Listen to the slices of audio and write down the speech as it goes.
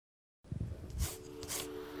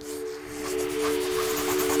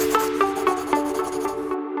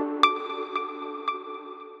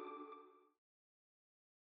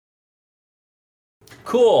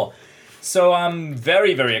Cool. So I'm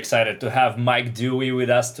very, very excited to have Mike Dewey with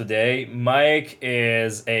us today. Mike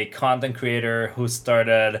is a content creator who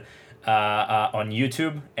started on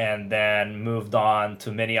YouTube and then moved on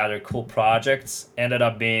to many other cool projects. Ended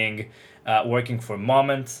up being working for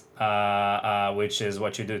Moment, which is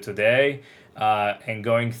what you do today, and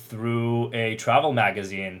going through a travel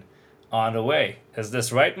magazine on the way. Is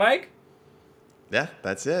this right, Mike? Yeah,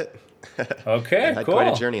 that's it. Okay, I've had quite a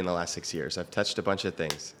cool. journey in the last 6 years. I've touched a bunch of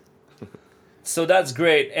things. So that's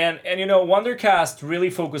great. And Wondercast really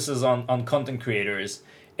focuses on content creators.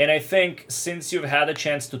 And I think since you've had a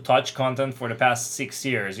chance to touch content for the past 6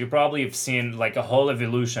 years, you probably have seen like a whole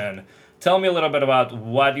evolution. Tell me a little bit about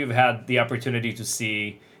what you've had the opportunity to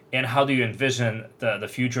see and how do you envision the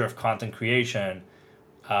future of content creation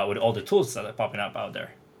with all the tools that are popping up out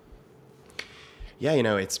there. Yeah,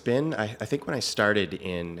 it's been, I think when I started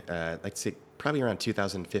in, like say, probably around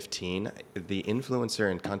 2015, the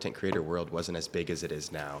influencer and content creator world wasn't as big as it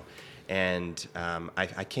is now. And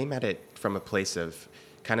I came at it from a place of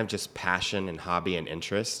kind of just passion and hobby and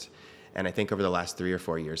interest. And I think over the last 3 or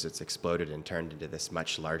 4 years, it's exploded and turned into this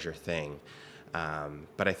much larger thing.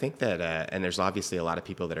 But I think that, and there's obviously a lot of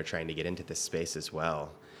people that are trying to get into this space as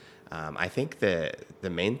well. I think the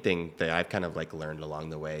main thing that I've kind of like learned along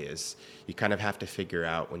the way is you kind of have to figure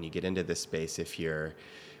out when you get into this space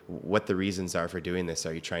what the reasons are for doing this.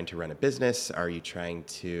 Are you trying to run a business? Are you trying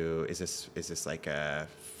to, is this like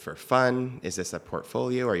for fun? Is this a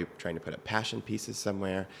portfolio? Are you trying to put up passion pieces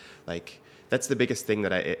somewhere? Like that's the biggest thing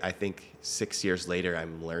that I think 6 years later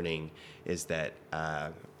I'm learning is that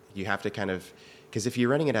you have to kind of, because if you're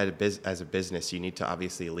running it as a business, you need to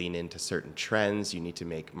obviously lean into certain trends. You need to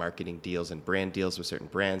make marketing deals and brand deals with certain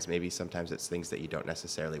brands. Maybe sometimes it's things that you don't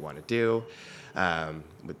necessarily want to do. And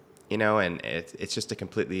it's just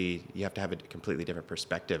you have to have a completely different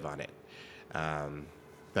perspective on it.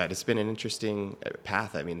 But it's been an interesting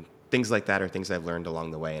path. I mean, things like that are things I've learned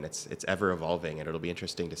along the way, and it's ever evolving, and it'll be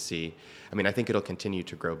interesting to see. I mean, I think it'll continue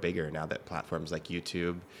to grow bigger now that platforms like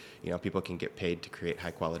YouTube, people can get paid to create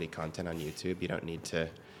high quality content on YouTube. You don't need to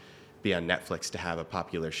be on Netflix to have a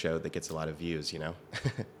popular show that gets a lot of views,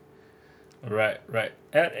 Right, right.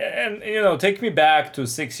 And take me back to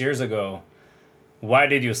 6 years ago. Why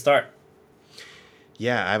did you start?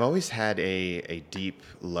 Yeah, I've always had a deep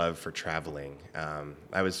love for traveling.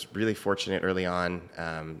 I was really fortunate early on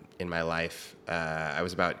in my life. I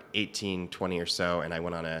was about 18, 20 or so, and I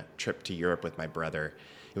went on a trip to Europe with my brother.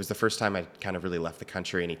 It was the first time I kind of really left the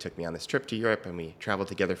country, and he took me on this trip to Europe, and we traveled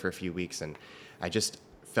together for a few weeks, and I just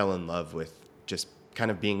fell in love with just kind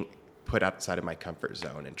of being put outside of my comfort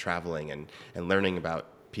zone and traveling and learning about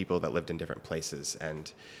people that lived in different places. And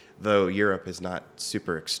though Europe is not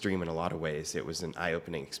super extreme in a lot of ways, it was an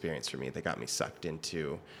eye-opening experience for me that got me sucked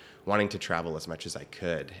into wanting to travel as much as I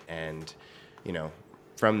could. And,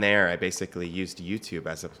 from there, I basically used YouTube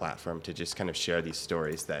as a platform to just kind of share these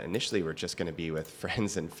stories that initially were just going to be with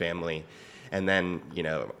friends and family. And then,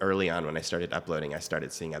 early on when I started uploading, I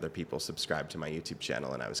started seeing other people subscribe to my YouTube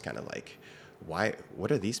channel, and I was kind of like,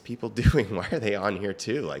 what are these people doing? Why are they on here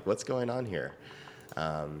too? Like, what's going on here?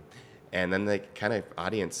 And then the kind of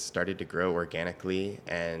audience started to grow organically,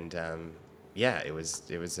 and it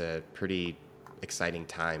was a pretty exciting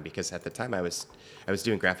time because at the time I was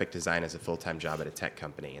doing graphic design as a full-time job at a tech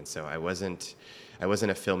company, and so I wasn't a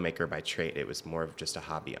filmmaker by trade. It was more of just a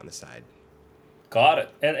hobby on the side. Got it.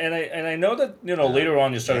 And I know that later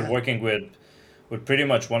on you started Yeah. working with pretty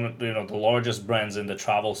much one of the largest brands in the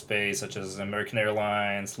travel space, such as American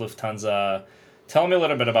Airlines, Lufthansa. Tell me a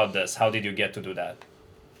little bit about this. How did you get to do that?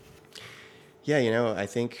 Yeah, I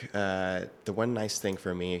think the one nice thing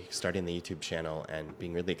for me starting the YouTube channel and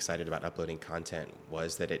being really excited about uploading content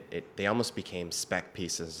was that they almost became spec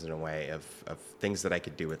pieces in a way of things that I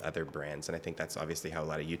could do with other brands. And I think that's obviously how a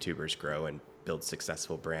lot of YouTubers grow and build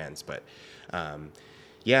successful brands. But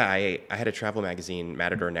I had a travel magazine,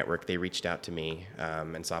 Matador Network. They reached out to me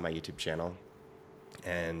and saw my YouTube channel.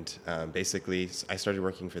 And basically, I started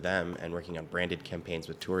working for them and working on branded campaigns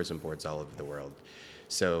with tourism boards all over the world.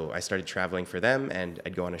 So I started traveling for them, and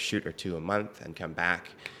I'd go on a shoot or two a month and come back.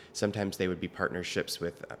 Sometimes they would be partnerships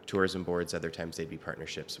with tourism boards. Other times they'd be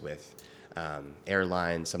partnerships with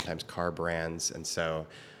airlines, sometimes car brands. And so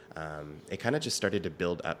it kind of just started to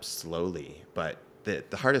build up slowly. But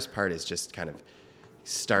the hardest part is just kind of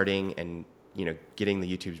starting and, getting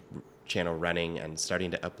the YouTube channel running and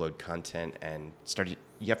starting to upload content and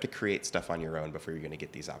you have to create stuff on your own before you're going to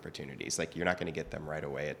get these opportunities. Like, you're not going to get them right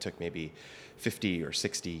away. It took maybe 50 or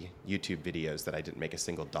 60 YouTube videos that I didn't make a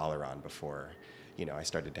single dollar on before, I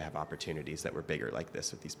started to have opportunities that were bigger like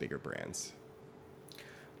this with these bigger brands.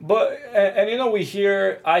 But I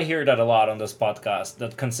hear that a lot on this podcast.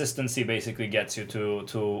 That consistency basically gets you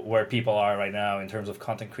to where people are right now in terms of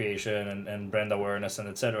content creation and brand awareness and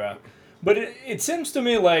etc. But it seems to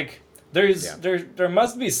me like Yeah. there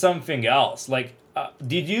must be something else. Like,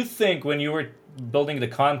 did you think when you were building the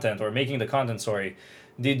content or making the content, sorry,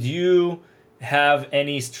 did you have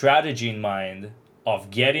any strategy in mind of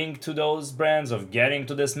getting to those brands, of getting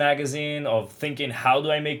to this magazine, of thinking how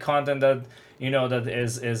do I make content that that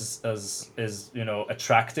is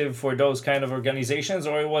attractive for those kind of organizations,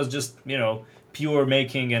 or it was just pure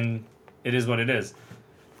making and it is what it is?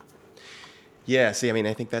 Yeah, see, I mean,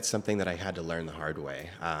 I think that's something that I had to learn the hard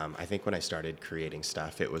way. I think when I started creating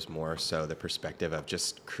stuff, it was more so the perspective of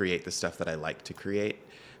just create the stuff that I like to create.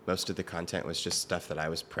 Most of the content was just stuff that I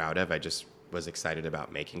was proud of. I just was excited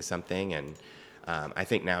about making something. And I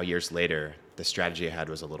think now, years later, the strategy I had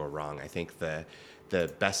was a little wrong. I think the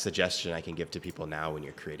best suggestion I can give to people now when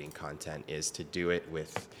you're creating content is to do it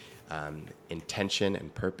with intention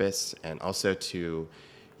and purpose, and also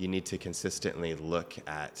you need to consistently look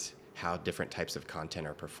at how different types of content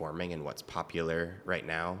are performing and what's popular right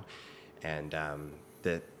now. And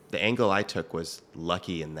the angle I took was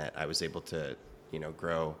lucky in that I was able to,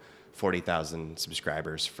 grow 40,000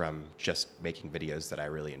 subscribers from just making videos that I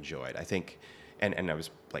really enjoyed. I think, and I was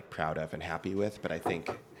like proud of and happy with. But I think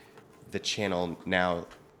the channel now,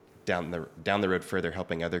 down the road further,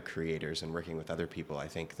 helping other creators and working with other people, I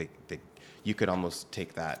think that you could almost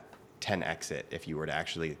take that 10x it if you were to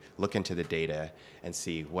actually look into the data and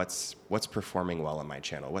see what's performing well on my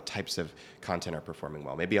channel, what types of content are performing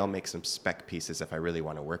well. Maybe I'll make some spec pieces if I really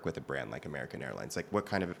want to work with a brand like American Airlines. Like, what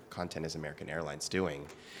kind of content is American Airlines doing?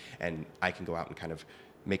 And I can go out and kind of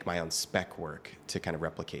make my own spec work to kind of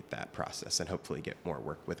replicate that process and hopefully get more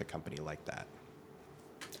work with a company like that.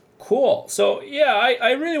 Cool. So yeah,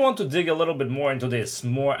 I really want to dig a little bit more into this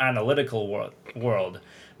more analytical world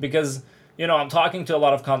because I'm talking to a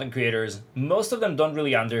lot of content creators. Most of them don't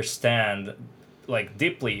really understand like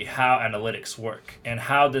deeply how analytics work and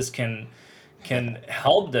how this can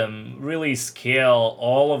help them really scale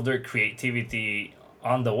all of their creativity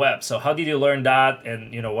on the web. So how did you learn that,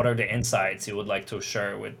 and what are the insights you would like to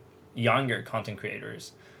share with younger content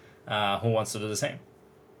creators who wants to do the same?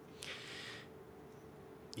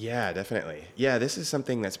 Yeah, definitely. Yeah, this is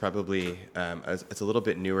something that's probably it's a little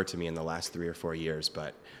bit newer to me in the last 3 or 4 years,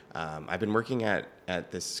 but I've been working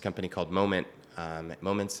at this company called Moment.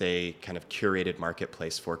 Moment's a kind of curated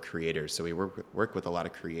marketplace for creators. So we work with a lot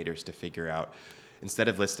of creators to figure out, instead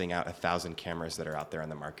of listing out 1,000 cameras that are out there on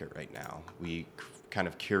the market right now, we kind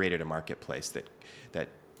of curated a marketplace that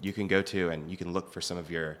you can go to and you can look for some of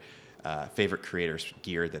your favorite creators'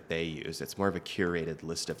 gear that they use. It's more of a curated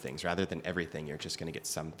list of things. Rather than everything, you're just going to get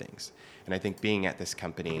some things. And I think being at this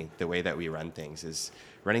company, the way that we run things is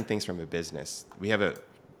running things from a business. We have a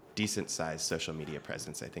decent sized social media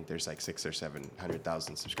presence. I think there's like 600,000 or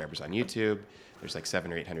 700,000 subscribers on YouTube. There's like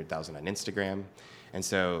 700,000 or 800,000 on Instagram. And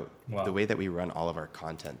so Wow. the way that we run all of our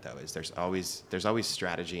content, though, is there's always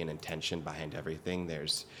strategy and intention behind everything.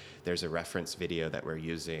 There's a reference video that we're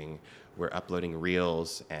using. We're uploading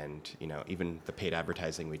reels, and even the paid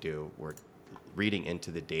advertising we do, we're reading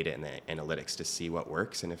into the data and the analytics to see what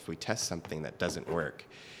works. And if we test something that doesn't work,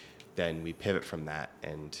 then we pivot from that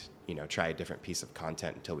and try a different piece of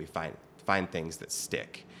content until we find things that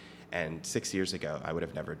stick. And 6 years ago, I would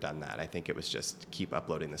have never done that. I think it was just keep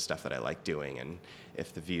uploading the stuff that I like doing, and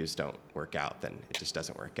if the views don't work out, then it just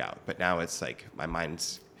doesn't work out. But now it's like my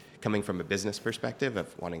mind's coming from a business perspective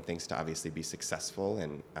of wanting things to obviously be successful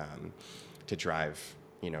and to drive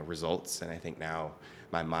results. And I think now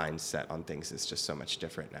my mindset on things is just so much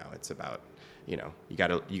different now. It's about you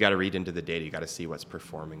gotta read into the data. You gotta see what's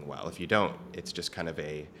performing well. If you don't, it's just kind of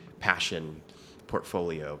a passion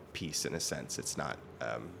portfolio piece in a sense. It's not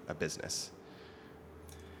a business.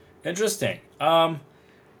 Interesting.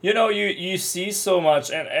 You see so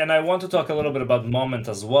much, and I want to talk a little bit about Moment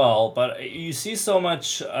as well, but you see so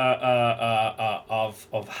much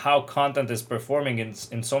of how content is performing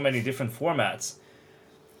in so many different formats.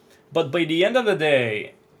 But by the end of the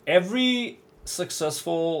day, every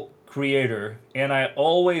successful creator, and I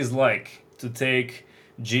always like to take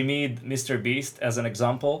Jimmy, Mr. Beast, as an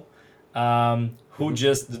example, who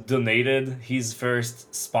just donated his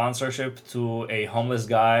first sponsorship to a homeless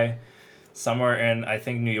guy somewhere in, I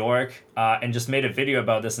think, New York, and just made a video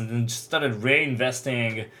about this and then just started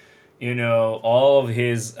reinvesting, all of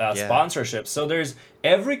his sponsorships. So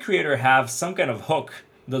every creator have some kind of hook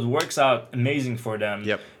that works out amazing for them.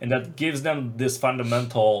 Yep. And that gives them this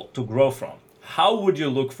fundamental to grow from. How would you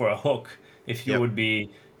look for a hook if you would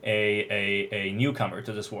be a newcomer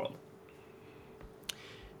to this world?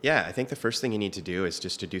 Yeah, I think the first thing you need to do is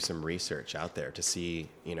just to do some research out there to see,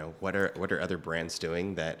 what are other brands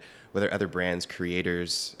doing, that whether other brands,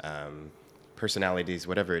 creators, personalities,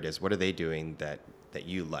 whatever it is, what are they doing that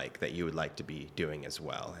you like, that you would like to be doing as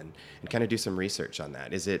well, and kind of do some research on that.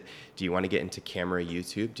 Do you want to get into camera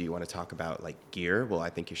YouTube? Do you want to talk about like gear? Well, I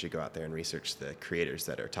think you should go out there and research the creators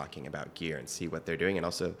that are talking about gear and see what they're doing, and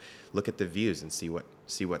also look at the views and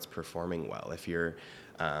see what's performing well. If you're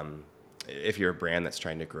a brand that's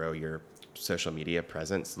trying to grow your social media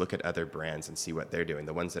presence, look at other brands and see what they're doing,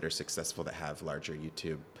 the ones that are successful, that have larger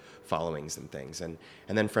YouTube followings and things. And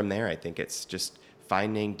then from there, I think it's just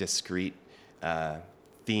finding discrete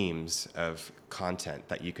themes of content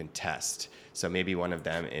that you can test. So maybe one of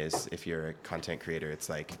them is, if you're a content creator, it's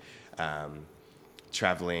like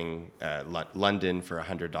traveling London for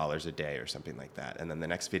 $100 a day or something like that. And then the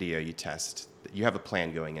next video you test, you have a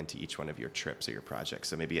plan going into each one of your trips or your projects.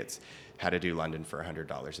 So maybe it's how to do London for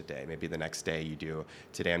 $100 a day. Maybe the next day you do,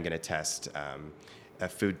 today I'm going to test a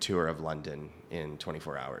food tour of London in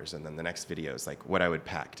 24 hours. And then the next video is like what I would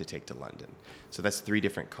pack to take to London. So that's 3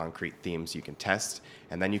 different concrete themes you can test.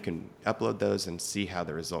 And then you can upload those and see how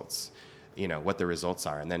the results, what the results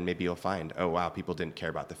are. And then maybe you'll find, oh, wow, people didn't care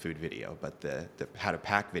about the food video, but the how to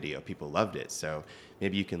pack video, people loved it. So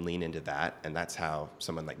maybe you can lean into that. And that's how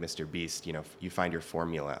someone like Mr. Beast, you find your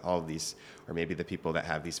formula, all of these, or maybe the people that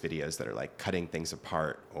have these videos that are like cutting things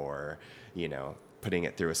apart, or, putting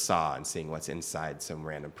it through a saw and seeing what's inside some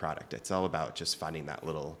random product. It's all about just finding that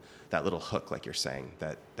little hook, like you're saying,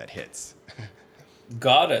 that hits.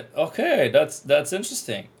 Got it. Okay, that's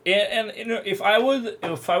interesting. And if I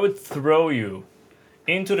would throw you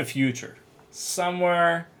into the future,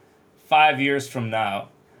 somewhere 5 years from now,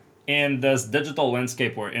 in this digital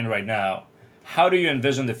landscape we're in right now, how do you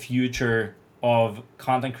envision the future of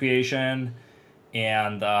content creation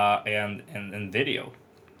and video?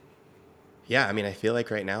 Yeah, I mean, I feel like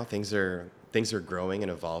right now things are growing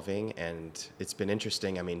and evolving, and it's been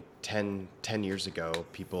interesting. I mean, 10 years ago,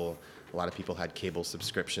 a lot of people had cable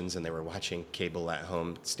subscriptions, and they were watching cable at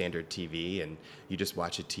home standard TV, and you just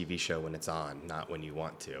watch a TV show when it's on, not when you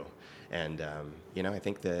want to. And I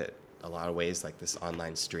think that a lot of ways, like this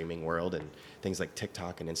online streaming world and things like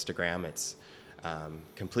TikTok and Instagram, it's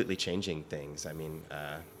completely changing things. I mean,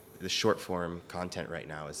 the short form content right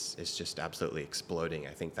now is just absolutely exploding.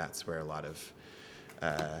 I think that's where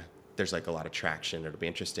there's like a lot of traction. It'll be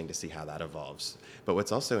interesting to see how that evolves. But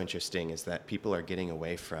what's also interesting is that people are getting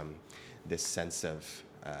away from this sense of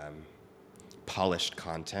polished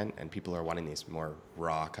content, and people are wanting these more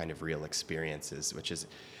raw, kind of real experiences, which is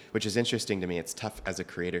interesting to me. It's tough as a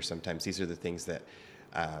creator sometimes. These are the things that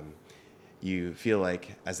you feel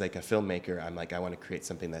like, as like a filmmaker, I'm like, I want to create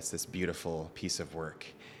something that's this beautiful piece of work.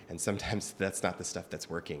 And sometimes that's not the stuff that's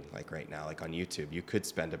working, like right now. Like on YouTube, you could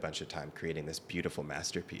spend a bunch of time creating this beautiful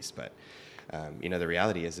masterpiece, but the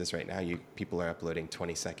reality is right now people are uploading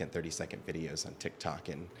 20-second, 30-second videos on TikTok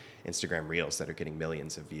and Instagram Reels that are getting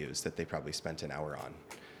millions of views that they probably spent an hour on.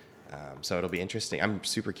 So it'll be interesting. I'm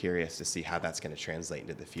super curious to see how that's going to translate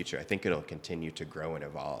into the future. I think it'll continue to grow and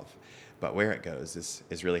evolve, but where it goes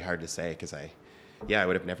is really hard to say, because I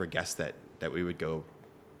would have never guessed that we would go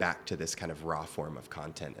back to this kind of raw form of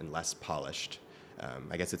content and less polished.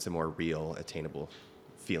 I guess it's a more real, attainable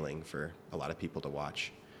feeling for a lot of people to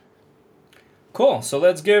watch. Cool. So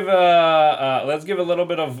let's give a little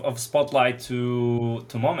bit of spotlight to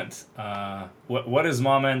Moment. What is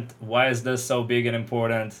Moment? Why is this so big and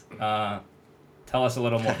important? Tell us a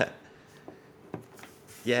little more.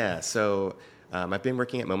 Yeah. So I've been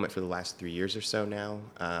working at Moment for the last 3 years or so now.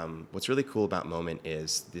 What's really cool about Moment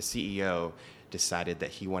is the CEO decided that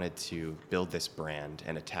he wanted to build this brand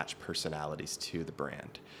and attach personalities to the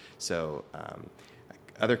brand. So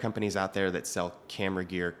other companies out there that sell camera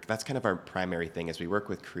gear, that's kind of our primary thing, is we work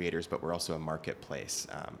with creators, but we're also a marketplace.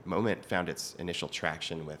 Moment found its initial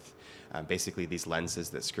traction with basically these lenses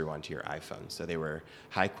that screw onto your iPhone. So they were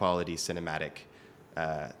high quality cinematic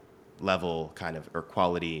level kind of, or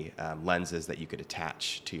quality lenses that you could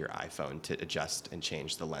attach to your iPhone to adjust and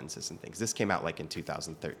change the lenses and things. This came out like in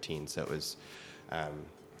 2013, so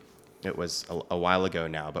it was a while ago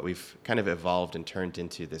now, but we've kind of evolved and turned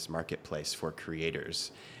into this marketplace for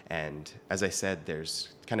creators. And as I said,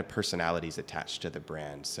 there's kind of personalities attached to the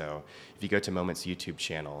brand. So if you go to Moment's YouTube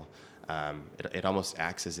channel, it almost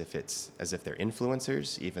acts as if they're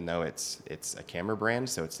influencers, even though it's a camera brand.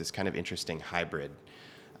 So it's this kind of interesting hybrid.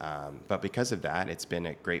 But because of that, it's been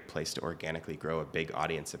a great place to organically grow a big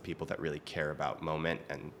audience of people that really care about Moment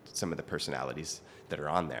and some of the personalities that are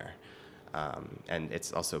on there. And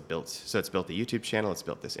it's also built the YouTube channel, it's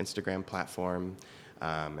built this Instagram platform.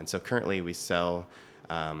 And so currently we sell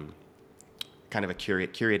kind of a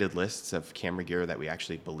curated lists of camera gear that we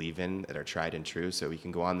actually believe in, that are tried and true. So we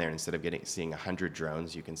can go on there, and instead of seeing 100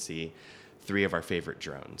 drones, you can see 3 of our favorite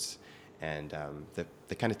drones. And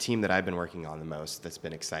the kind of team that I've been working on the most that's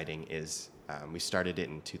been exciting is we started it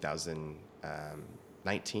in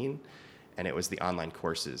 2019, and it was the online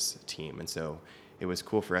courses team. And so it was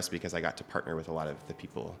cool for us because I got to partner with a lot of the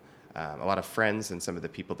people, a lot of friends and some of the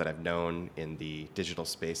people that I've known in the digital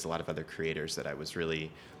space, a lot of other creators that I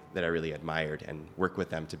really admired, and work with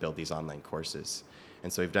them to build these online courses.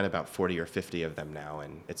 And so we've done about 40 or 50 of them now,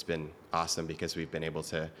 and it's been awesome because we've been able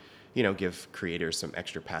to, give creators some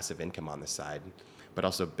extra passive income on the side, but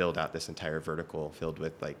also build out this entire vertical filled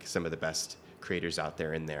with like some of the best creators out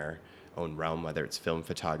there in their own realm, whether it's film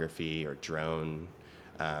photography or drone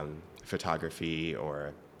photography,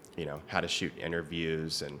 or how to shoot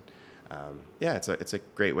interviews. And it's a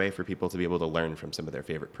great way for people to be able to learn from some of their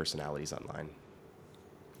favorite personalities online.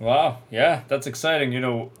 Wow, yeah, that's exciting.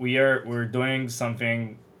 We're doing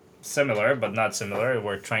something similar, but not similar.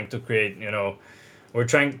 We're trying to create, we're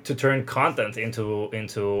trying to turn content into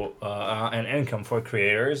an income for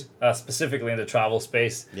creators, specifically in the travel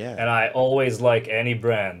space. Yeah. And I always like any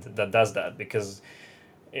brand that does that, because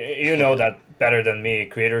you know that better than me.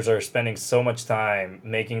 Creators are spending so much time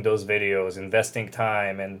making those videos, investing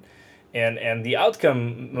time, and the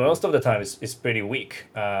outcome most of the time is pretty weak.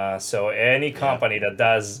 So any company that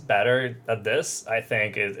does better at this, I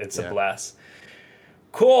think it's a blast.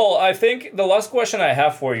 Cool. I think the last question I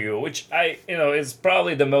have for you, which is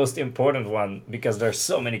probably the most important one because there's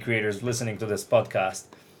so many creators listening to this podcast,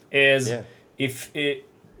 is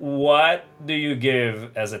what do you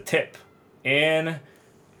give as a tip in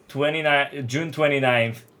June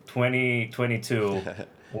 29th, 2022?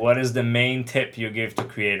 What is the main tip you give to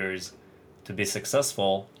creators to be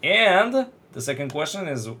successful? And the second question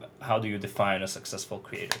is, how do you define a successful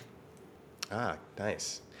creator?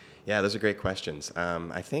 Nice. Yeah, those are great questions.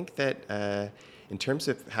 I think that in terms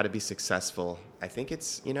of how to be successful, I think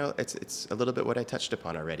it's a little bit what I touched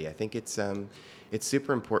upon already. I think it's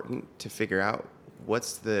super important to figure out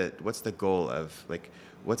what's the goal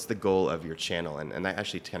of your channel, and that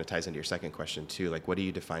actually kind of ties into your second question too. Like, what do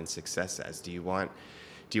you define success as? Do you want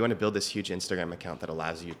to build this huge Instagram account that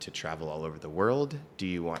allows you to travel all over the world? Do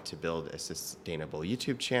you want to build a sustainable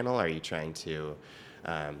YouTube channel? Are you trying to,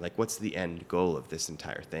 what's the end goal of this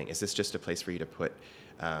entire thing? Is this just a place for you to put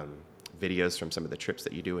videos from some of the trips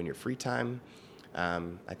that you do in your free time?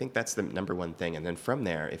 I think that's the number one thing. And then from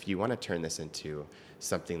there, if you want to turn this into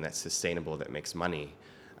something that's sustainable, that makes money,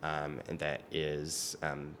 and that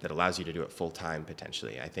allows you to do it full time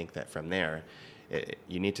potentially, I think that from there,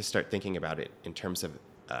 you need to start thinking about it in terms of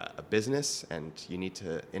a business, and you need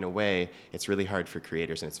to, in a way, it's really hard for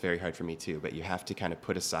creators, and it's very hard for me too, but you have to kind of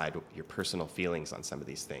put aside your personal feelings on some of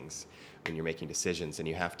these things when you're making decisions, and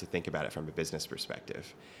you have to think about it from a business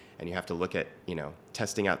perspective. And you have to look at,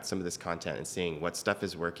 testing out some of this content and seeing what stuff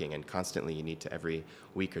is working, and constantly you need to, every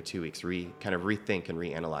week or 2 weeks, kind of rethink and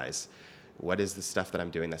reanalyze what is the stuff that I'm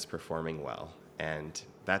doing that's performing well. And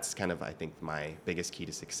that's kind of, I think, my biggest key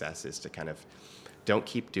to success is to kind of don't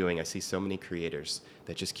keep doing. I see so many creators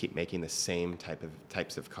that just keep making the same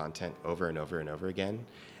types of content over and over and over again,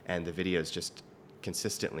 and the videos just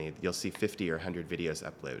consistently, you'll see 50 or 100 videos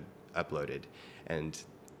uploaded, and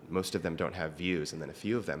most of them don't have views, and then a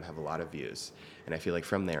few of them have a lot of views. And I feel like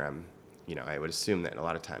from there, I would assume that a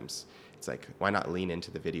lot of times it's like, why not lean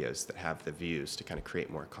into the videos that have the views to kind of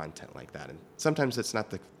create more content like that? And sometimes it's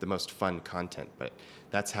not the most fun content, but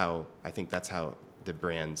that's how the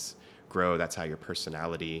brands grow. That's how your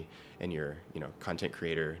personality and your content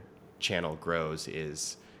creator channel grows,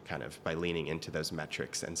 is kind of by leaning into those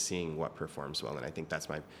metrics and seeing what performs well. And I think that's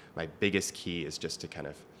my biggest key, is just to kind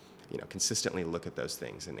of consistently look at those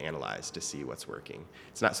things and analyze to see what's working.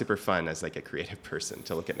 It's not super fun as like a creative person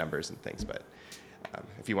to look at numbers and things, but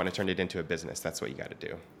if you want to turn it into a business, that's what you got to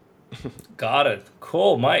do. Got it.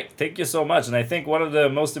 Cool, Mike. Thank you so much. And I think one of the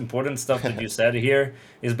most important stuff that you said here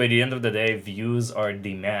is, by the end of the day, views are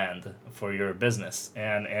demand for your business.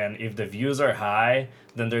 And if the views are high,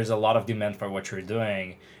 then there's a lot of demand for what you're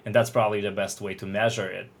doing. And that's probably the best way to measure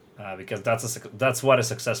it, because that's what a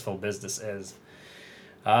successful business is.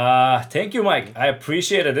 Thank you, Mike. I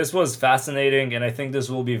appreciate it. This was fascinating, and I think this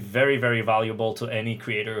will be very, very valuable to any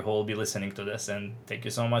creator who will be listening to this. And thank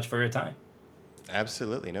you so much for your time.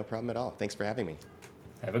 Absolutely. No problem at all. Thanks for having me.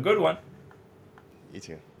 Have a good one. You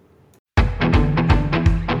too.